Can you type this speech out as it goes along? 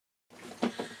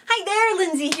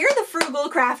Lindsay here, the Frugal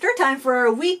Crafter. Time for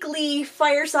our weekly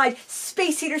fireside,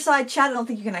 space heater side chat. I don't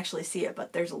think you can actually see it,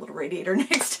 but there's a little radiator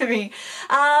next to me.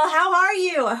 How are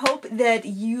you? I hope that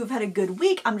you've had a good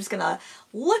week. I'm just gonna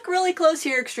look really close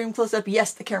here, extreme close up.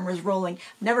 Yes, the camera's rolling.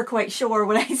 Never quite sure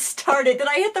when I started. Did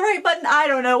I hit the right button? I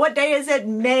don't know. What day is it?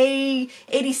 May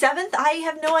 87th? I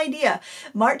have no idea.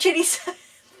 March 87th.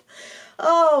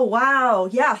 Oh, wow.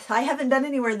 Yeah, I haven't been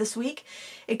anywhere this week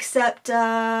except,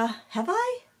 have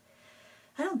I?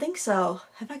 I don't think so.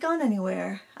 Have I gone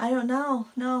anywhere? I don't know.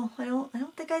 No, I don't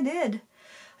think I did.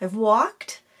 I've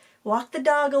walked the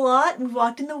dog a lot. We've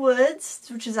walked in the woods,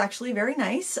 which is actually very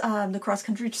nice. The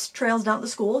cross-country trails down at the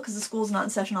school, because the school's not in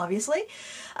session, obviously.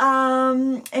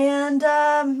 Yeah,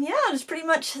 just pretty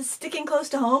much sticking close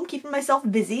to home, keeping myself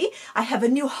busy. I have a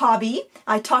new hobby.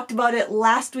 I talked about it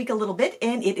last week a little bit,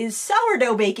 and it is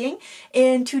sourdough baking.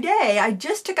 And today, I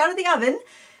just took out of the oven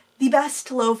the best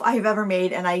loaf I have ever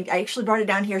made, and I actually brought it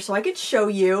down here so I could show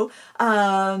you.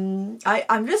 I'm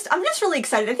just really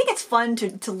excited. I think it's fun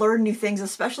to learn new things,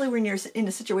 especially when you're in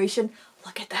a situation.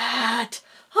 Look at that.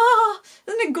 Ah,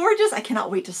 isn't it gorgeous? I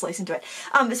cannot wait to slice into it.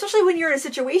 Especially when you're in a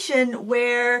situation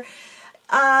where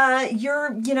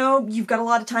you've got a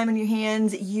lot of time on your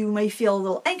hands. You may feel a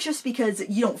little anxious because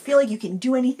you don't feel like you can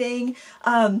do anything.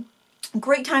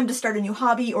 Great time to start a new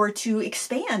hobby or to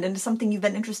expand into something you've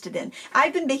been interested in.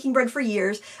 I've been baking bread for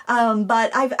years,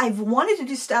 but I've wanted to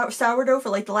do sourdough for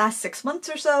like the last 6 months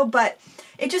or so, but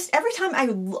it just, every time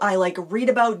I like read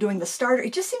about doing the starter,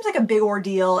 it just seems like a big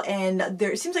ordeal, and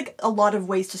there seems like a lot of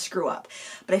ways to screw up.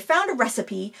 But I found a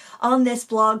recipe on this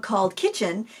blog called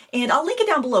Kitchen, and I'll link it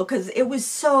down below because it was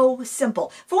so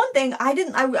simple. For one thing,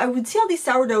 I would see all these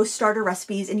sourdough starter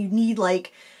recipes, and you'd need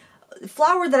like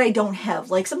flour that I don't have,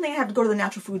 like something I have to go to the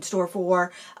natural food store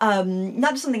for,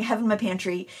 not just something I have in my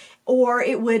pantry, or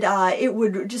it would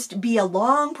just be a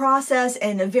long process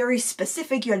and a very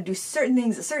specific, you had to do certain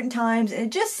things at certain times, and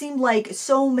it just seemed like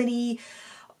so many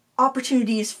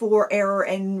opportunities for error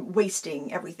and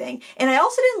wasting everything. And I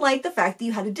also didn't like the fact that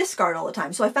you had to discard all the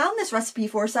time. So I found this recipe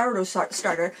for a sourdough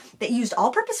starter that used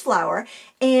all-purpose flour,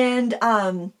 and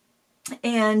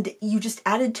you just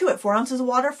added to it 4 ounces of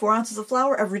water, 4 ounces of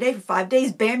flour every day for 5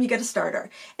 days. Bam, you get a starter.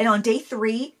 And on day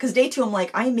 3, because day 2 I'm like,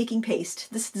 I am making paste.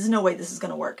 There's no way this is going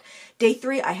to work. Day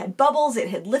 3 I had bubbles. It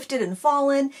had lifted and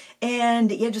fallen,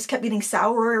 and it just kept getting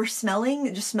sour smelling.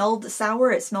 It just smelled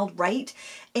sour. It smelled right.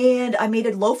 And I made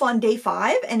a loaf on day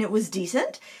 5, and it was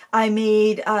decent. I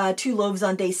made 2 loaves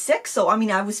on day 6. So, I mean,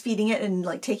 I was feeding it and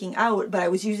like taking out, but I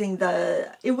was using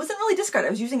it wasn't really discard. I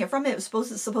was using it from it. It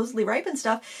was supposedly ripe and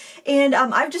stuff. And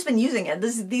I've just been using it.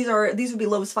 These would be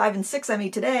loaves 5 and 6 I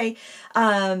made today.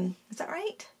 Is that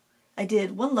right? I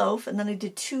did 1 loaf, and then I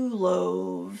did 2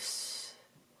 loaves.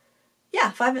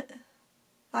 Yeah, 5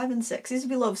 and 6. These would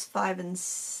be loaves 5 and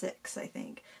 6, I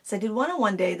think. So I did 1 on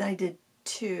one day, then I did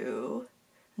 2.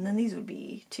 And then these would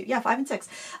be 2. Yeah, 5 and 6.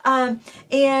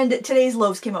 And today's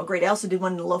loaves came out great. I also did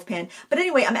 1 in a loaf pan. But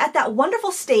anyway, I'm at that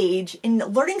wonderful stage in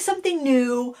learning something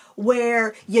new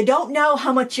where you don't know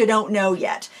how much you don't know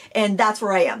yet. And that's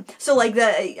where I am. So like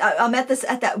I'm at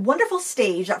that wonderful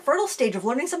stage, that fertile stage of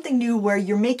learning something new where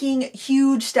you're making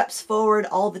huge steps forward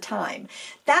all the time.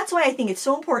 That's why I think it's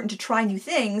so important to try new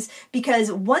things,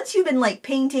 because once you've been like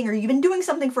painting or you've been doing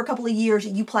something for a couple of years,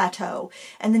 you plateau.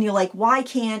 And then you're like, why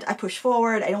can't I push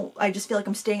forward? I just feel like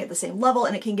I'm staying at the same level,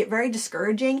 and it can get very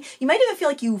discouraging. You might even feel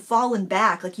like you've fallen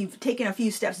back, like you've taken a few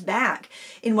steps back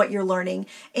in what you're learning,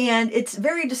 and it's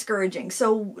very discouraging.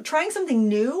 So trying something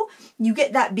new, you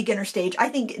get that beginner stage. I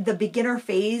think the beginner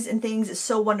phase in things is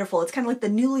so wonderful. It's kind of like the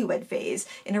newlywed phase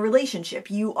in a relationship.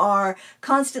 You are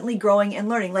constantly growing and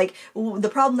learning. Like the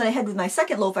problem that I had with my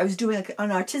second loaf, I was doing an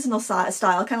artisanal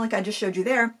style, kind of like I just showed you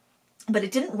there. But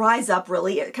it didn't rise up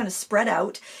really. It kind of spread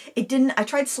out. I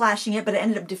tried slashing it, but it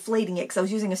ended up deflating it because I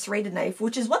was using a serrated knife,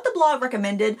 which is what the blog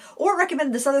recommended, or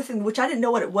recommended this other thing, which I didn't know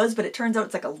what it was, but it turns out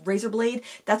it's like a razor blade.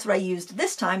 That's what I used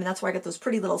this time, and that's where I got those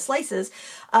pretty little slices.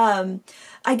 I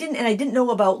didn't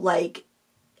know about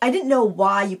I didn't know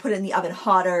why you put it in the oven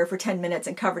hotter for 10 minutes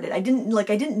and covered it. I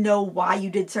didn't know why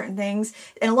you did certain things.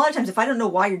 And a lot of times if I don't know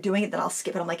why you're doing it, then I'll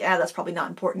skip it. I'm like, that's probably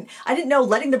not important. I didn't know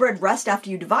letting the bread rest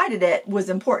after you divided it was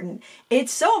important.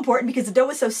 It's so important because the dough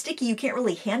is so sticky, you can't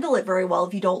really handle it very well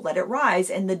if you don't let it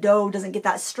rise, and the dough doesn't get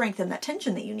that strength and that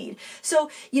tension that you need. So,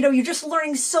 you're just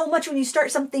learning so much when you start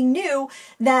something new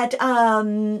that,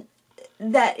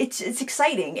 that it's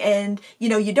exciting, and you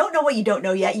know, you don't know what you don't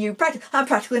know yet. I'm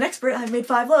practically an expert. I've made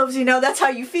 5 loaves. You know, that's how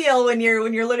you feel when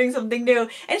you're learning something new, and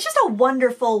it's just a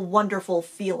wonderful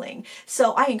feeling.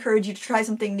 So I encourage you to try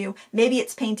something new. Maybe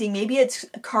it's painting, maybe it's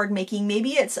card making,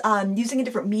 maybe it's using a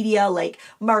different media like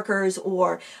markers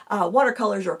or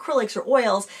watercolors or acrylics or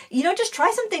oils. You know, just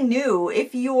try something new.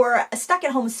 If you're stuck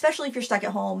at home, especially if you're stuck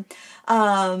at home,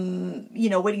 you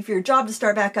know, waiting for your job to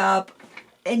start back up,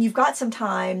 and you've got some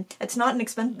time, it's not an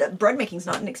expensive, bread making is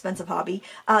not an expensive hobby.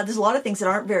 There's a lot of things that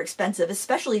aren't very expensive,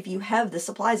 especially if you have the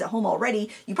supplies at home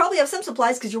already. You probably have some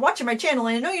supplies because you're watching my channel,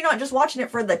 and I know you're not just watching it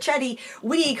for the chatty,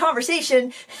 witty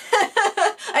conversation.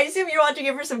 I assume you're watching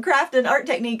it for some craft and art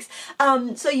techniques.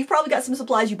 So you've probably got some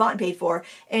supplies you bought and paid for,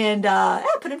 and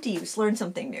put them to use, learn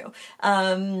something new.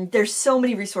 There's so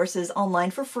many resources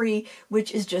online for free,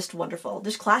 which is just wonderful.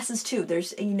 There's classes too.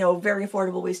 There's, you know, very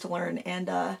affordable ways to learn, and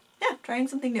yeah, trying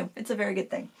something new. It's a very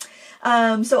good thing.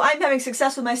 So I'm having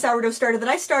success with my sourdough starter that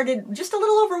I started just a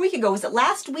little over a week ago. Was it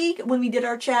last week when we did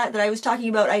our chat that I was talking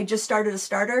about I just started a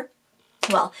starter?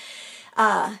 Well,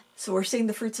 so we're seeing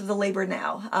the fruits of the labor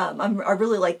now. I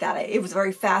really like that. It was a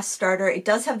very fast starter. It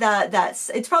does have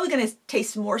it's probably going to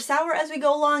taste more sour as we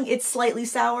go along. It's slightly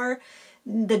sour.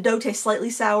 The dough tastes slightly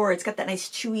sour. It's got that nice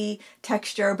chewy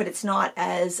texture, but it's not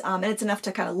as, and it's enough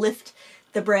to kind of lift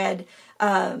the bread.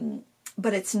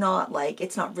 But it's not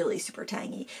really super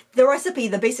tangy. The recipe,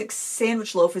 the basic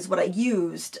sandwich loaf, is what I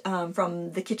used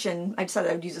from the kitchen. I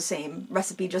decided I would use the same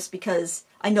recipe just because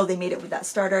I know they made it with that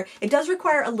starter. It does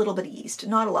require a little bit of yeast,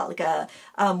 not a lot, like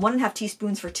 1.5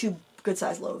 teaspoons for 2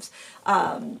 good-sized loaves.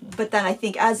 But then I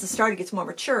think as the starter gets more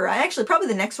mature, probably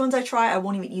the next ones I try, I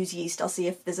won't even use yeast. I'll see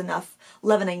if there's enough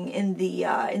leavening in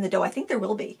the dough. I think there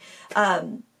will be.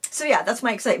 So yeah, that's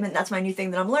my excitement. That's my new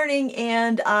thing that I'm learning,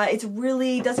 and it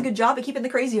really does a good job at keeping the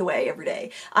crazy away every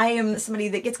day. I am somebody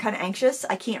that gets kind of anxious.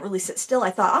 I can't really sit still.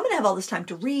 I thought I'm going to have all this time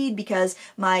to read because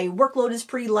my workload is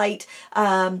pretty light,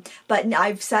 but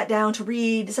I've sat down to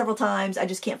read several times. I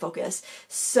just can't focus.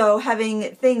 So having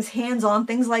things hands-on,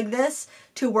 things like this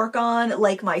to work on,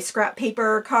 like my scrap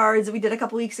paper cards that we did a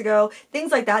couple weeks ago,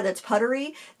 things like that, that's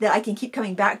puttery, that I can keep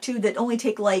coming back to, that only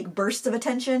take like bursts of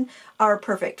attention, are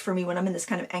perfect for me when I'm in this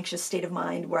kind of anxious state of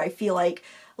mind where I feel like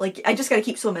I just gotta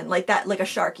keep swimming, like that, like a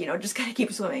shark, you know, just gotta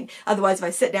keep swimming. Otherwise, if I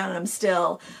sit down and I'm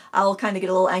still, I'll kind of get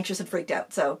a little anxious and freaked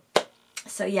out. So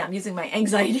yeah, I'm using my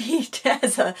anxiety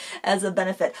as a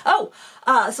benefit.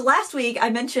 So last week I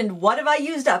mentioned, what have I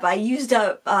used up? I used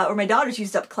up, or my daughters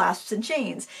used up, clasps and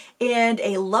chains. And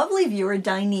a lovely viewer,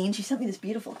 Dineen, she sent me this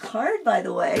beautiful card, by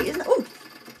the way. Oh,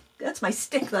 that's my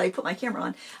stick that I put my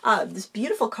camera on. This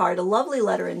beautiful card, a lovely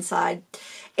letter inside.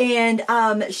 And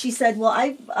she said,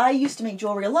 well, I used to make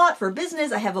jewelry a lot for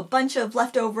business. I have a bunch of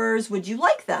leftovers. Would you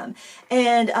like them?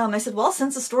 And I said, well,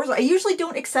 since the stores, I usually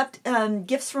don't accept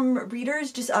gifts from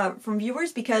readers, just from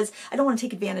viewers, because I don't want to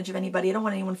take advantage of anybody. I don't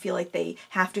want anyone to feel like they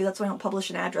have to. That's why I don't publish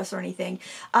an address or anything.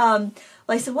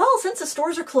 I said, well, since the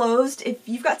stores are closed, if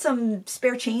you've got some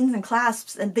spare chains and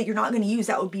clasps that you're not going to use,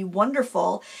 that would be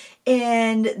wonderful.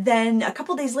 And then a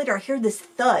couple days later, I heard this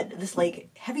thud, this like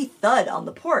heavy thud on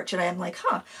the porch, and I'm like,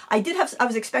 huh. I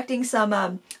was expecting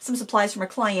some supplies from a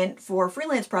client for a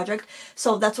freelance project,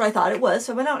 so that's what I thought it was.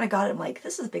 So I went out and I got it. I'm like,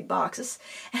 this is a big box.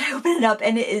 And I opened it up,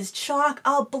 and it is chock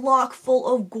a block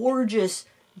full of gorgeous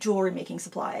jewelry making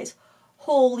supplies.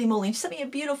 Holy moly. She sent me a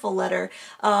beautiful letter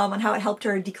on how it helped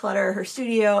her declutter her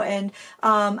studio, and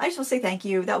I just want to say thank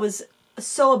you. That was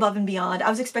so above and beyond. I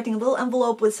was expecting a little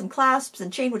envelope with some clasps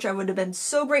and chain, which I would have been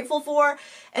so grateful for,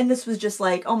 and this was just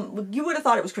like, you would have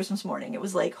thought it was Christmas morning. It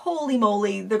was like, holy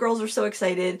moly, the girls were so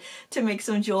excited to make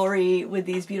some jewelry with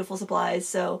these beautiful supplies,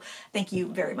 so thank you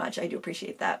very much. I do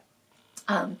appreciate that.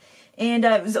 And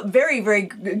it was very, very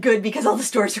good because all the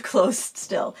stores are closed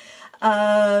still.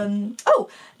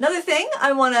 Another thing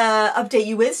I want to update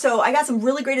you with. So I got some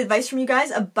really great advice from you guys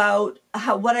about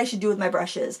what I should do with my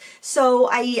brushes.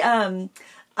 So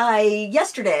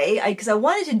yesterday, because I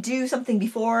wanted to do something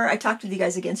before I talked with you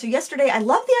guys again. So yesterday, I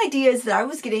love the ideas that I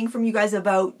was getting from you guys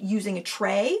about using a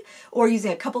tray or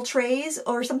using a couple trays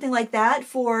or something like that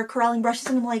for corralling brushes.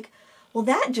 And I'm like, well,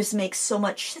 that just makes so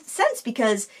much sense,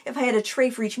 because if I had a tray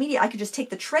for each media, I could just take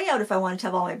the tray out if I wanted to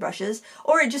have all my brushes,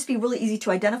 or it'd just be really easy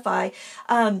to identify.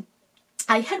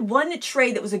 I had one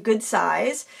tray that was a good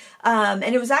size, and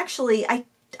it was actually,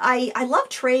 I love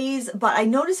trays, but I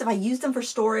notice if I use them for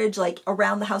storage, like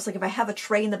around the house, like if I have a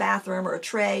tray in the bathroom or a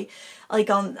tray like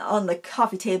on the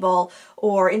coffee table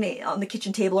or on the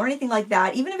kitchen table or anything like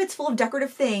that, even if it's full of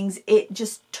decorative things, it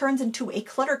just turns into a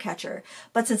clutter catcher.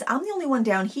 But since I'm the only one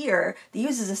down here that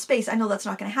uses a space, I know that's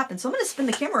not going to happen. So I'm going to spin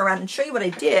the camera around and show you what I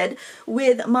did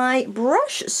with my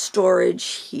brush storage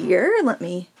here. Let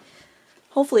me...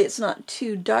 Hopefully it's not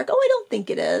too dark. Oh, I don't think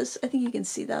it is. I think you can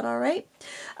see that all right.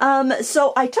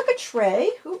 So I took a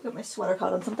tray. Ooh, got my sweater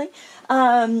caught on something.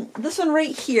 This one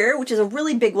right here, which is a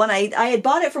really big one. I had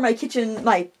bought it for my kitchen,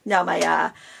 my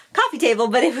coffee table,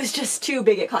 but it was just too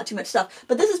big. It caught too much stuff.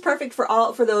 But this is perfect for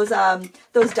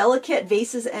those delicate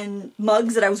vases and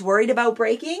mugs that I was worried about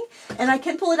breaking. And I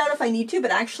can pull it out if I need to,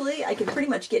 but actually I can pretty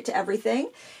much get to everything.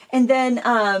 And then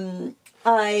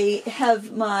I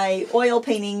have my oil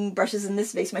painting brushes in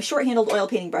this vase, my short-handled oil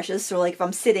painting brushes, so like if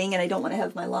I'm sitting and I don't want to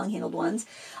have my long-handled ones.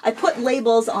 I put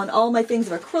labels on all my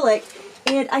things of acrylic,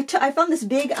 and I found this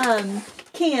big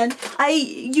can.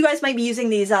 You guys might be using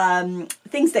these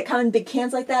things that come in big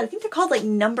cans like that. I think they're called like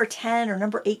number 10 or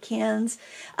number 8 cans.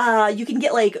 You can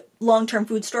get like long-term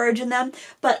food storage in them,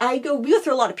 but we go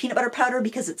through a lot of peanut butter powder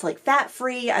because it's like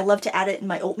fat-free. I love to add it in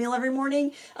my oatmeal every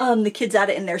morning. The kids add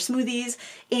it in their smoothies,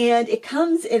 and it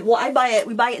comes in, well,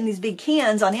 we buy it in these big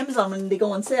cans on Amazon when they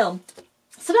go on sale.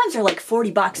 Sometimes they're like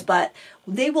 40 bucks, but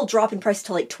they will drop in price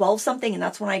to like 12 something, and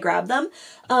that's when I grab them.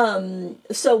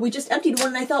 So we just emptied one,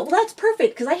 and I thought, well, that's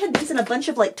perfect, because I had these in a bunch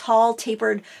of like tall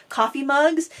tapered coffee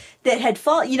mugs that had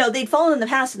they'd fallen in the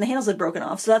past and the handles had broken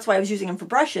off. So that's why I was using them for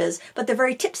brushes, but they're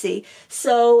very tipsy.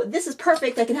 So this is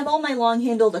perfect. I can have all my long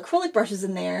handled acrylic brushes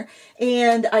in there,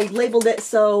 and I labeled it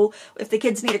so if the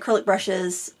kids need acrylic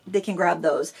brushes, they can grab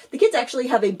those. The kids actually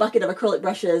have a bucket of acrylic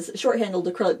brushes, short handled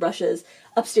acrylic brushes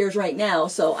upstairs right now.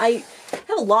 So I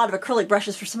have a lot of acrylic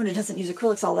brushes for someone who doesn't use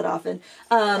acrylics all that often.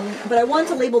 But I wanted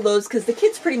to label those because the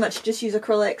kids pretty much just use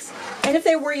acrylics. And if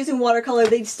they were using watercolor,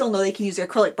 they still know they can use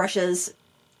acrylic brushes,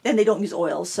 and they don't use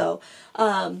oils. So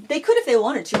they could if they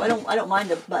wanted to. I don't mind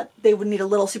them, but they would need a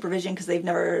little supervision because they've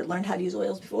never learned how to use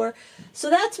oils before. So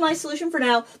that's my solution for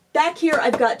now. Back here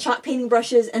I've got chalk painting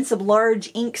brushes and some large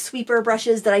ink sweeper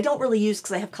brushes that I don't really use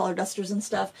because I have color dusters and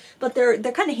stuff, but they're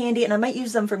kind of handy, and I might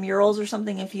use them for murals or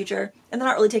something in future, and they're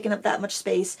not really taking up that much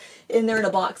space, and they're in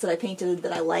a box that I painted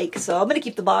that I like, so I'm going to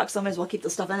keep the box, so I might as well keep the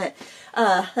stuff in it.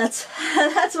 That's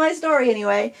my story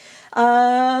anyway.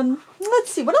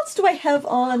 Let's see, what else do I have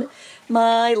on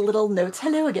my little notes?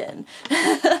 Hello again.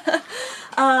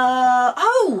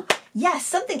 Oh, yes,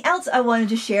 something else I wanted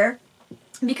to share,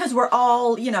 because we're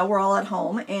all at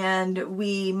home, and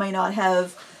we might not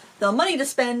have the money to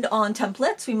spend on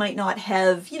templates. We might not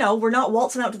have, we're not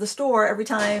waltzing out to the store every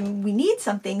time we need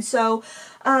something. So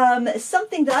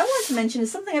something that I wanted to mention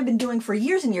is something I've been doing for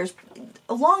years and years,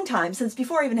 a long time, since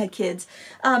before I even had kids,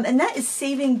 and that is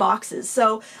saving boxes.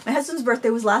 So my husband's birthday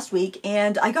was last week,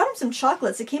 and I got him some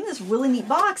chocolates. It came in this really neat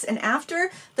box, and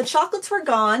after the chocolates were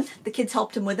gone, the kids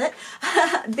helped him with it.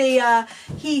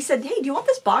 He said, "Hey, do you want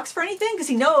this box for anything?" Because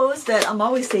he knows that I'm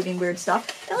always saving weird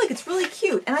stuff. And look, it's really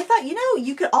cute. And I thought,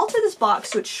 you could alter this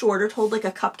box so it's shorter, to hold like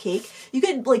a cupcake. You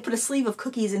could like put a sleeve of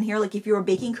cookies in here, like if you were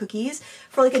baking cookies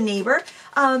for like a neighbor.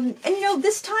 And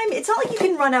this time, it's not like you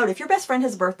can run out. If your best friend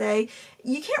has a birthday,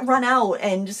 you can't run out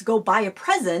and just go buy a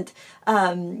present.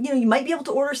 You might be able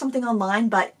to order something online,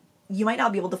 but you might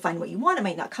not be able to find what you want. It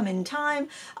might not come in time.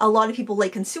 A lot of people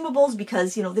like consumables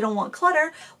because, they don't want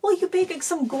clutter. Well, you bake like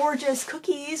some gorgeous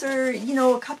cookies or, a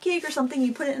cupcake or something,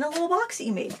 you put it in a little box that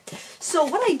you made. So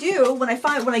what I do when I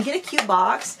get a cute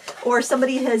box, or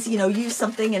somebody has, used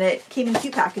something and it came in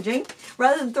cute packaging,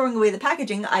 rather than throwing away the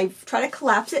packaging, I try to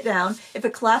collapse it down. If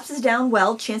it collapses down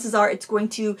well, chances are it's going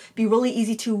to be really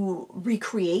easy to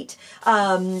recreate.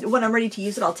 When I'm ready to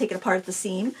use it, I'll take it apart at the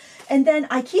seam. And then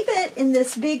I keep it in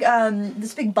this big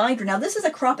binder. Now this is a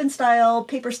Croppin' style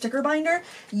paper sticker binder.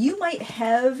 You might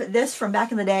have this from back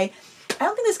in the day. I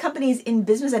don't think this company is in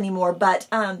business anymore, but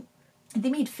they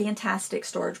made fantastic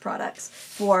storage products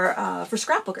for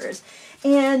scrapbookers.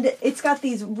 And it's got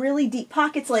these really deep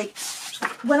pockets. Like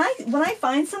when I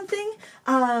find something,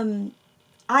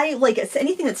 I like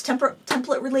anything that's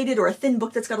template related, or a thin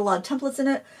book that's got a lot of templates in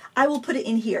it, I will put it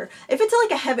in here. If it's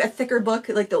like a thicker book,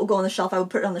 like that will go on the shelf, I would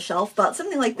put it on the shelf. But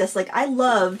something like this, like I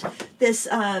loved this.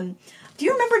 Do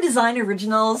you remember Design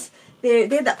Originals? They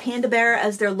had that panda bear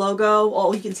as their logo.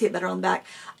 Oh, you can see it better on the back.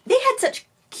 They had such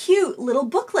cute little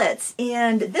booklets,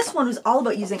 and this one was all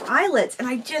about using eyelets, and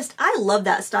I love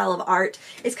that style of art.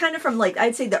 It's kind of from like,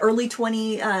 I'd say the early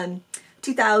 2000s,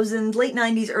 late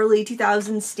 90s, early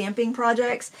 2000s stamping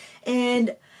projects,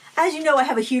 and as you know, I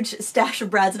have a huge stash of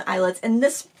brads and eyelets, and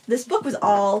this book was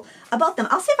all about them.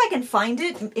 I'll see if I can find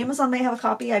it. Amazon may have a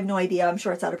copy. I have no idea. I'm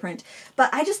sure it's out of print.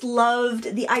 But I just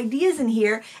loved the ideas in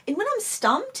here. And when I'm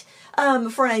stumped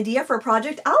for an idea for a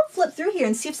project, I'll flip through here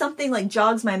and see if something like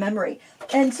jogs my memory.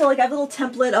 And so like I have a little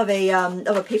template of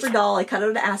a paper doll. I cut out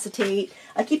of acetate.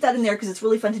 I keep that in there because it's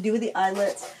really fun to do with the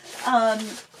eyelets.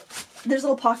 There's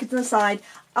little pockets on the side.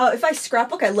 If I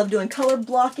scrapbook, I love doing color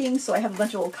blocking, so I have a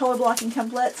bunch of little color blocking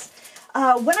templates.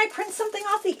 When I print something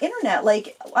off the internet,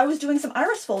 like I was doing some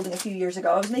iris folding a few years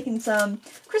ago, I was making some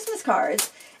Christmas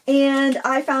cards, and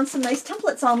I found some nice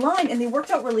templates online, and they worked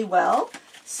out really well.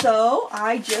 So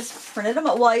I just printed them.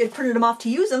 Well, I had printed them off to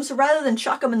use them, so rather than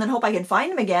chuck them and then hope I can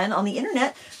find them again on the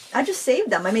internet, I just saved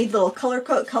them. I made little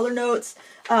color notes.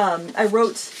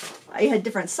 I had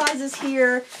different sizes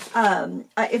here.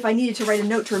 If I needed to write a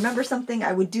note to remember something,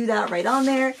 I would do that right on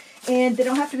there. And they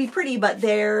don't have to be pretty, but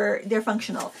they're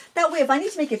functional. That way, if I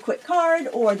need to make a quick card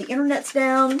or the internet's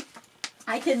down,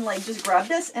 I can like just grab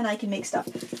this and I can make stuff.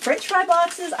 French fry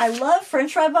boxes. I love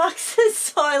French fry boxes,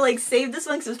 so I like saved this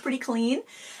one because it was pretty clean.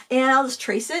 And I'll just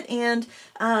trace it and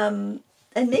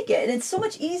make it. And it's so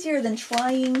much easier than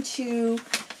trying to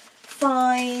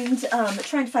find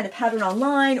a pattern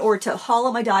online or to haul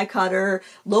out my die cutter,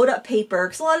 load up paper,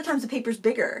 because a lot of times the paper's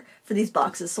bigger for these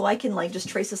boxes, so I can like just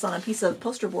trace this on a piece of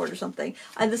poster board or something.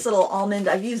 I have this little almond,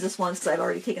 I've used this once because I've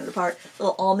already taken it apart,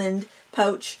 little almond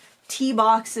pouch, tea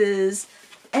boxes,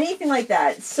 anything like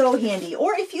that. It's so handy.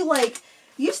 Or if you like,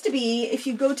 used to be, if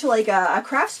you go to like a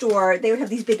craft store, they would have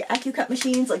these big AccuCut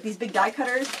machines, like these big die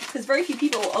cutters, because very few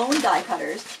people own die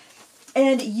cutters.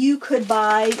 And you could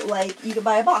buy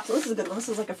a box. Well, this is a good one. This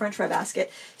is like a French fry basket.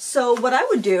 So what I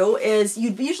would do is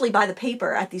you'd usually buy the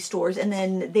paper at these stores and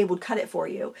then they would cut it for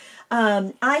you.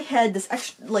 I had this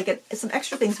extra, some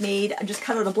extra things made. I just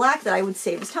cut out a black that I would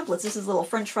save as templates. This is a little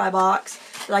French fry box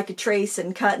that I could trace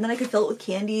and cut, and then I could fill it with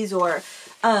candies or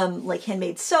like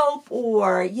handmade soap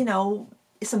or, you know,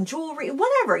 some jewelry,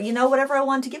 whatever, you know, whatever I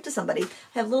wanted to give to somebody. I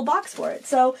have a little box for it.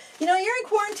 So, you know, you're in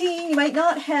quarantine, you might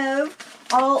not have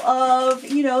all of,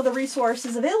 you know, the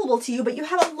resources available to you, but you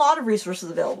have a lot of resources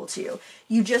available to you.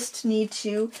 You just need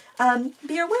to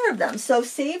be aware of them. So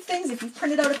save things. If you've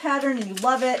printed out a pattern and you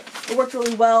love it, it worked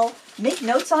really well, make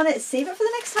notes on it, save it for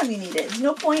the next time you need it. There's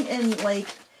no point in, like,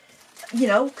 you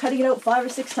know, cutting it out 5 or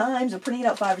 6 times or printing it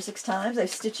out 5 or 6 times. I'm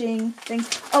stitching things.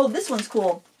 Oh, this one's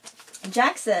cool.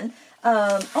 Jackson.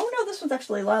 Oh no, this one's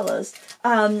actually Lila's.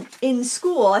 In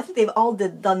school, I think they've all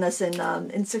done this in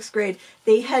 6th grade.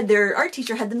 They had their art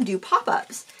teacher had them do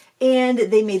pop-ups, and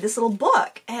they made this little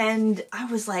book. And I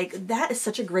was like, that is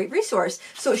such a great resource.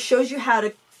 So it shows you how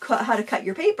to cut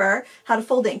your paper, how to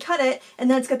fold it and cut it, and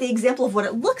then it's got the example of what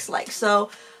it looks like. So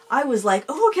I was like,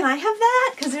 oh, can I have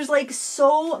that? Because there's like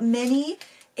so many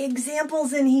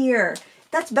examples in here.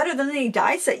 That's better than any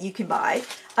die set you can buy.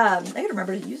 I gotta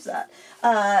remember to use that.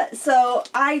 So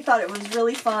I thought it was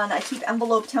really fun. I keep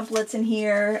envelope templates in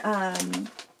here,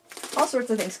 all sorts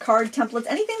of things, card templates,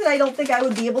 anything that I don't think I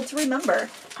would be able to remember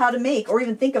how to make or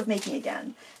even think of making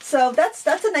again. So that's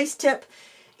a nice tip.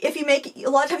 If you make, a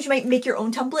lot of times you might make your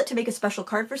own template to make a special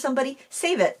card for somebody,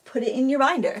 save it, put it in your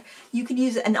binder. You could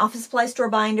use an office supply store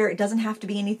binder. It doesn't have to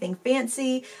be anything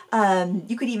fancy.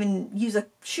 You could even use a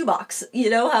shoebox, you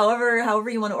know,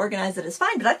 however you want to organize it is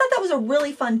fine. But I thought that was a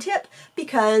really fun tip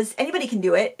because anybody can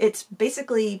do it. It's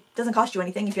basically doesn't cost you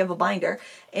anything if you have a binder,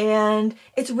 and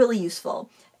it's really useful.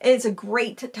 It's a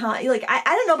great time. Like, I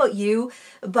don't know about you,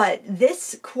 but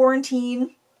this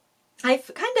quarantine, I've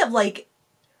kind of like,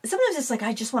 sometimes it's like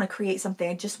I just want to create something,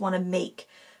 I just want to make,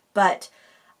 but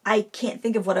I can't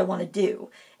think of what I want to do.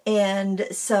 And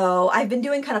so I've been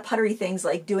doing kind of puttery things,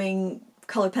 like doing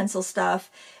color pencil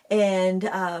stuff and,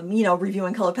 you know,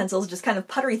 reviewing color pencils, just kind of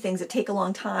puttery things that take a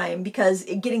long time because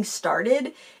getting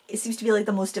started, it seems to be like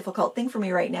the most difficult thing for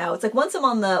me right now. It's like once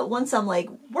I'm like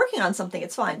working on something,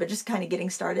 it's fine, but just kind of getting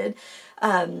started.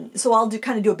 So I'll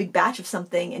kind of do a big batch of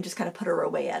something and just kind of putter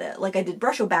away at it. Like I did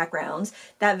brusho backgrounds.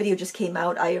 That video just came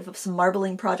out. I have some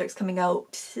marbling projects coming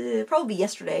out probably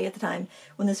yesterday at the time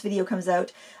when this video comes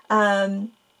out.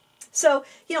 So,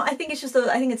 you know, I think it's just,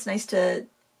 I think it's nice to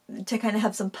kind of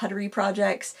have some puttery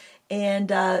projects, and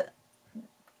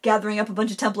gathering up a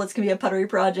bunch of templates can be a puttery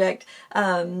project,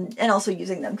 and also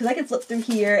using them because I can flip through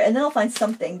here and then I'll find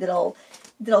something that'll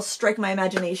strike my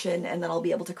imagination, and then I'll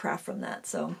be able to craft from that.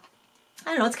 So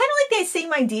I don't know, it's kind of like the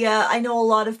same idea. I know a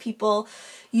lot of people,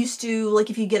 used to, like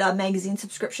if you get a magazine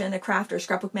subscription, a craft or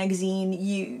scrapbook magazine,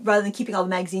 you, rather than keeping all the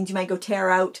magazines, you might go tear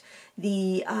out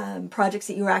the projects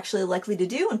that you were actually likely to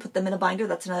do and put them in a binder.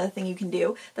 That's another thing you can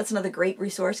do. That's another great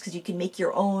resource because you can make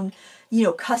your own, you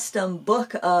know, custom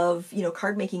book of, you know,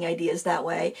 card making ideas that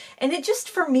way. And it just,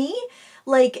 for me,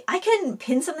 like, I can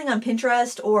pin something on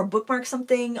Pinterest or bookmark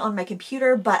something on my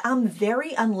computer, but I'm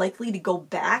very unlikely to go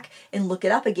back and look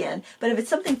it up again. But if it's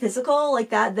something physical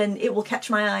like that, then it will catch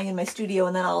my eye in my studio,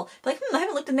 and then I'll be like, I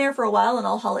haven't looked in there for a while, and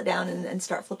I'll haul it down and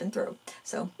start flipping through.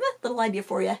 So, little idea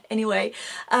for you. Anyway,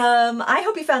 I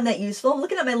hope you found that useful. I'm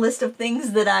looking at my list of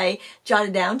things that I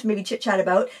jotted down to maybe chit-chat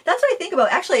about. That's what I think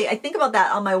about. Actually, I think about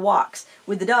that on my walks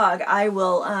with the dog. I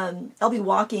will, I'll be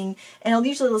walking, and I'll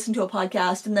usually listen to a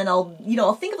podcast, and then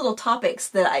I'll think of little topics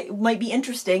that might be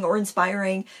interesting or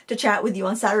inspiring to chat with you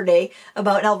on Saturday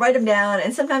about, and I'll write them down,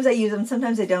 and sometimes I use them,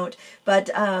 sometimes I don't, but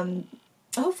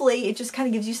hopefully it just kind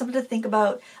of gives you something to think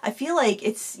about. I feel like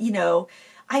it's, you know,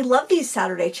 I love these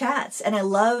Saturday chats, and I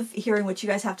love hearing what you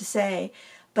guys have to say,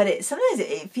 but sometimes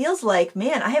it feels like,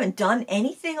 man, I haven't done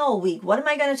anything all week. What am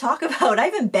I going to talk about? I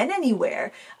haven't been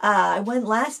anywhere. I went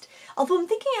although I'm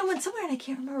thinking I went somewhere and I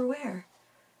can't remember where.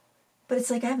 But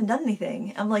it's like I haven't done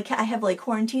anything. I'm like, I have like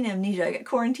quarantine amnesia. I got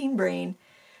quarantine brain.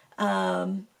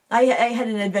 I had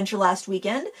an adventure last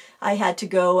weekend. I had to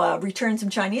go return some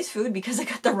Chinese food because I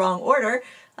got the wrong order.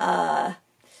 That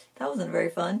wasn't very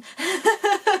fun.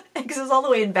 Because it was all the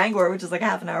way in Bangor, which is like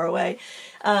half an hour away.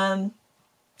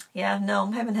 Yeah, no,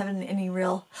 I haven't had any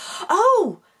real...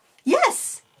 Oh!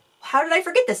 Yes! How did I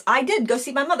forget this? I did go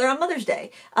see my mother on Mother's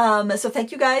Day. So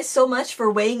thank you guys so much for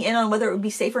weighing in on whether it would be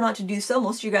safe or not to do so.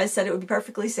 Most of you guys said it would be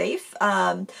perfectly safe.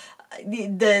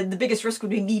 The biggest risk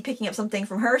would be me picking up something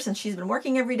from her since she's been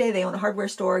working every day. They own a hardware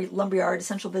store, lumberyard,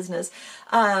 essential business.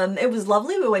 It was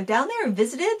lovely. We went down there and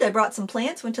visited. I brought some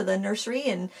plants, went to the nursery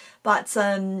and bought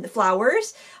some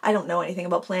flowers. I don't know anything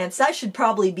about plants. That should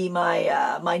probably be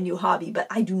my my new hobby, but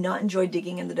I do not enjoy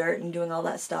digging in the dirt and doing all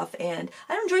that stuff. And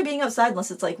I don't enjoy being outside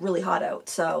unless it's like really hot out.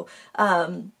 So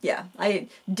yeah,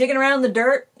 digging around the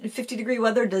dirt, 50-degree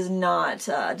weather does not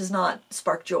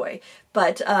spark joy.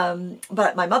 But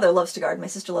my mother loves to garden, my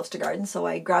sister loves to garden, so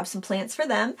I grabbed some plants for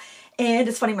them. And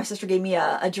it's funny, my sister gave me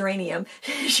a geranium.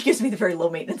 She gives me the very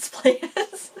low maintenance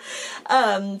plants.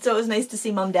 So it was nice to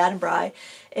see Mom, Dad, and Bri.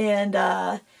 And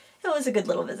it was a good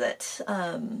little visit.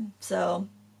 So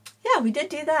yeah, we did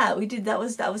do that.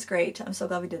 That was great. I'm so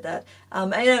glad we did that.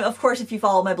 And of course, if you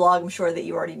follow my blog, I'm sure that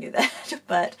you already knew that.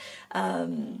 But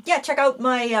yeah, check out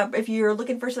my, if you're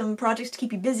looking for some projects to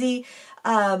keep you busy,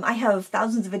 I have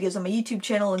thousands of videos on my YouTube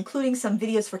channel, including some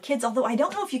videos for kids, although I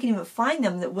don't know if you can even find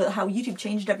them, how YouTube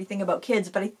changed everything about kids,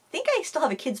 but I think I still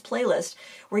have a kids playlist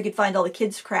where you could find all the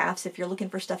kids crafts if you're looking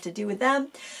for stuff to do with them.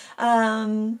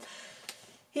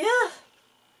 Yeah.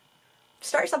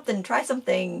 Start something, try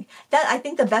something. That, I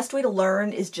think the best way to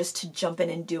learn is just to jump in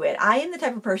and do it. I am the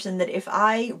type of person that if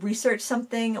I research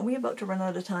something, are we about to run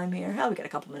out of time here? Oh, we got a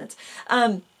couple minutes.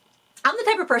 I'm the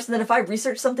type of person that if I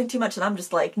research something too much and I'm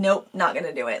just like, nope, not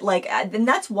gonna do it. Like, and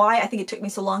that's why I think it took me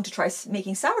so long to try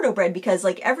making sourdough bread, because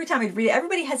like every time I read it,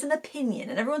 everybody has an opinion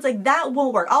and everyone's like, that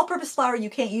won't work. All-purpose flour, you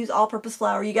can't use all-purpose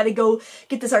flour. You gotta go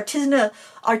get this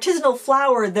artisanal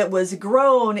flour that was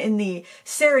grown in the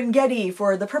Serengeti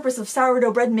for the purpose of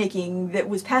sourdough bread making, that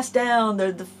was passed down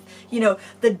through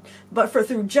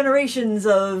generations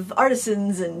of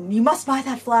artisans, and you must buy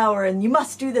that flour and you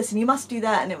must do this and you must do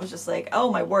that. And it was just like,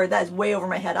 oh my word, that is way over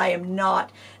my head. I am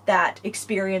not that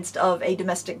experienced of a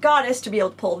domestic goddess to be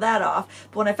able to pull that off.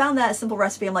 But when I found that simple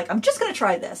recipe, I'm like, I'm just going to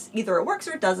try this. Either it works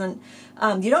or it doesn't.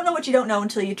 You don't know what you don't know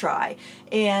until you try.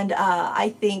 And I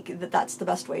think that that's the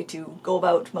best way to go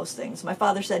about most things. My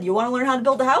father said, you want to learn how to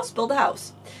build a house? Build a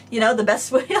house. You know, the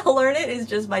best way to learn it is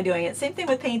just by doing it. Same thing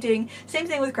with painting, same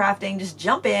thing with crafting. Just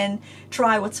jump in,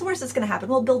 try. What's the worst that's going to happen?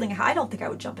 Well, building a house, I don't think I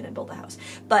would jump in and build a house.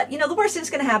 But, you know, the worst thing that's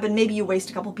going to happen, maybe you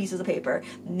waste a couple pieces of paper,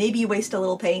 maybe you waste a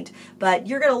little paint, but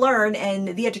you're going to learn,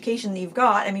 and the education that you've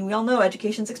got, I mean, we all know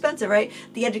education's expensive, right?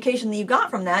 The education that you got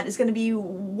from that is going to be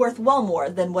worth well more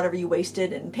than whatever you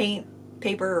wasted in paint,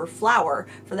 paper, or flour,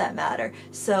 for that matter.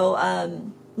 So,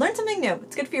 learn something new.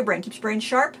 It's good for your brain. Keeps your brain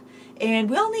sharp.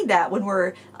 And we all need that when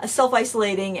we're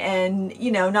self-isolating and,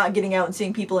 you know, not getting out and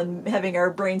seeing people and having our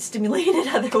brain stimulated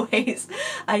other ways,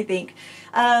 I think.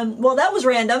 Well, that was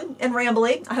random and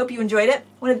rambly. I hope you enjoyed it. I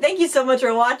want to thank you so much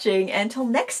for watching. And until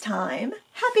next time,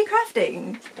 happy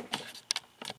crafting!